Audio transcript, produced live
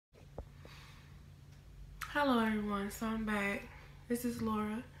Hello everyone, so I'm back. This is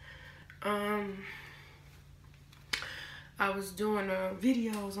Laura. I was doing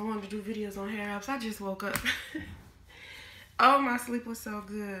videos. I wanted to do videos on hair apps. I just woke up. Oh, my sleep was so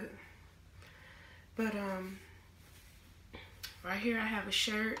good. But right here I have a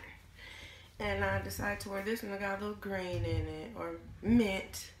shirt, and I decided to wear this one. I got a little green in it, or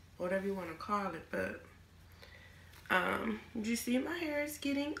mint, whatever you want to call it. But you see, my hair is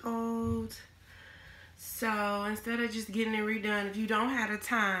getting old. So instead of just getting it redone, if you don't have the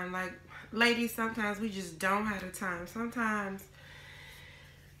time, like ladies, sometimes we just don't have the time. Sometimes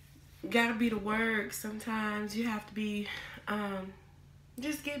you gotta be to work. Sometimes you have to be,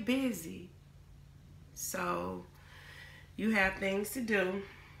 just get busy. So you have things to do.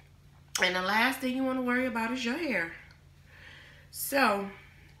 And the last thing you want to worry about is your hair. So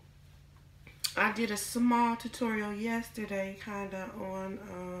I did a small tutorial yesterday, kind of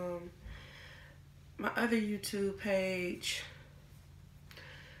on my other YouTube page.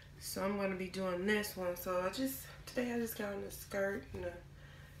 So I'm going to be doing this one. So today I just got on a skirt and a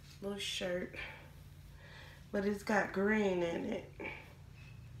little shirt, but it's got green in it.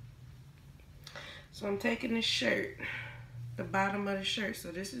 So I'm taking the shirt, the bottom of the shirt. So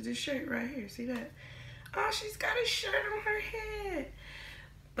this is the shirt right here. See that? Oh, she's got a shirt on her head.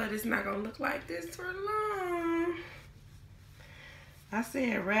 But it's not going to look like this for long. I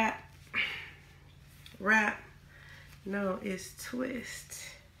said wrap. No, it's twist.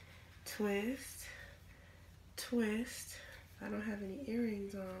 Twist. Twist. I don't have any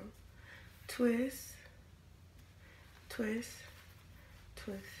earrings on. Twist. Twist.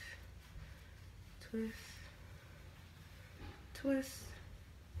 Twist. Twist. Twist.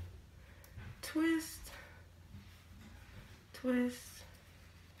 Twist. Twist. Twist.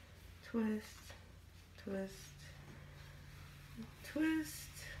 Twist. Twist. Twist.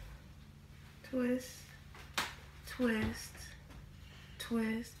 Twist, twist,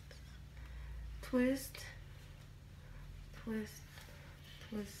 twist, twist,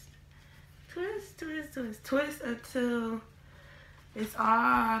 twist, twist, twist, twist, twist until it's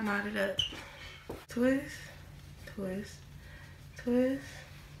all knotted up. Twist, twist, twist,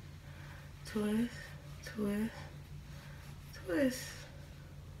 twist, twist, twist.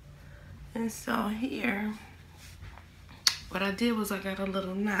 And so here, what I did was I got a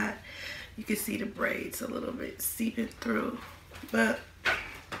little knot. You can see the braids a little bit seeping through, but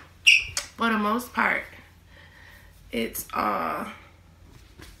for the most part, it's all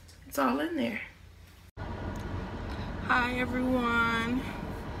in there. Hi everyone.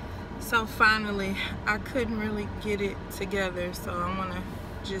 So finally, I couldn't really get it together, so I'm gonna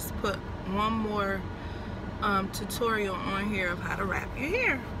just put one more tutorial on here of how to wrap your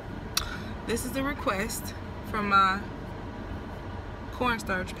hair. This is a request from my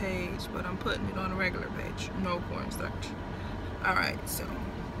cornstarch page, but I'm putting it on a regular page, no cornstarch. Alright, so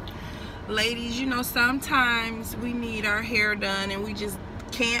ladies, you know, sometimes we need our hair done and we just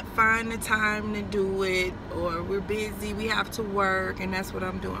can't find the time to do it, or we're busy, we have to work, and that's what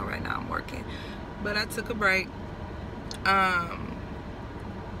I'm doing right now. I'm working, but I took a break.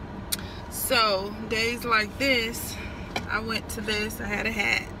 So days like this, I went to this. I had a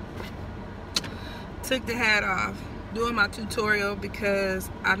hat, took the hat off, doing my tutorial because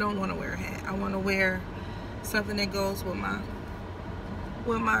I don't want to wear a hat. I want to wear something that goes with my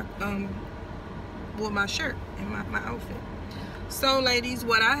shirt and my outfit. So ladies,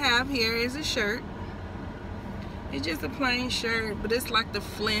 what I have here is a shirt. It's just a plain shirt, but it's like the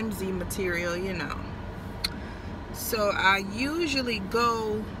flimsy material, you know. So I usually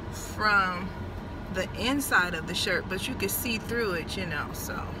go from the inside of the shirt, but you can see through it, you know.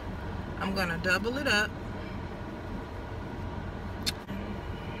 So I'm gonna double it up.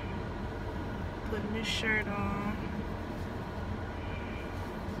 Putting this shirt on.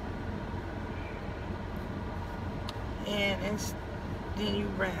 And then you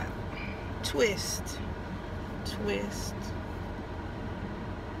wrap. Twist. Twist.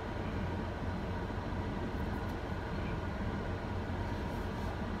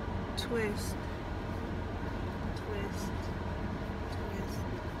 Twist. Twist. Twist.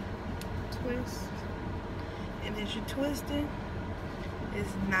 Twist. And as you're twisting,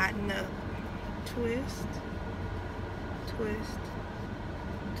 it's knotting up. Twist, twist,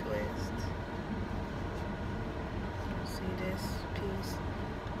 twist. See this piece?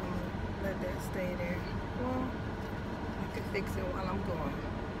 I'm gonna let that stay there. Well, I can fix it while I'm going.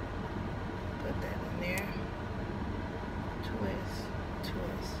 Put that in there. Twist,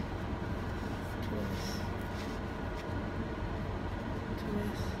 twist, twist,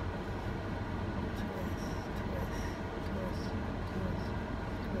 twist, twist, twist, twist, twist,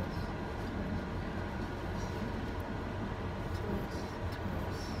 twist.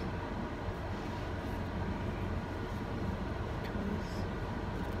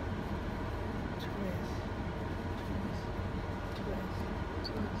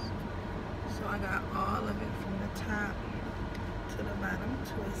 So I got all of it from the top to the bottom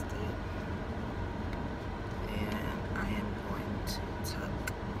twisted. And I am going to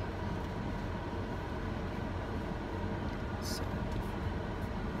tuck. So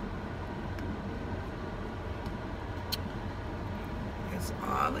it's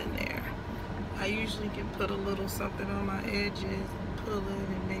all in there. I usually can put a little something on my edges, pull it,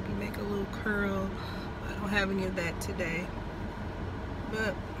 and maybe make a little curl. I don't have any of that today.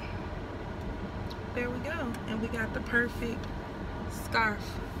 But there we go. And we got the perfect scarf.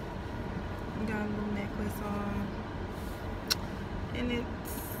 We got a little necklace on. And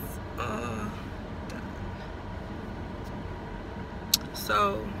it's done.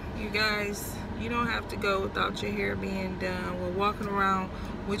 So you guys, you don't have to go without your hair being done. We're walking around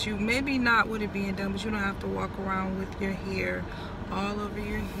with you, maybe not with it being done, but you don't have to walk around with your hair all over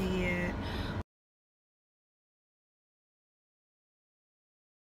your head.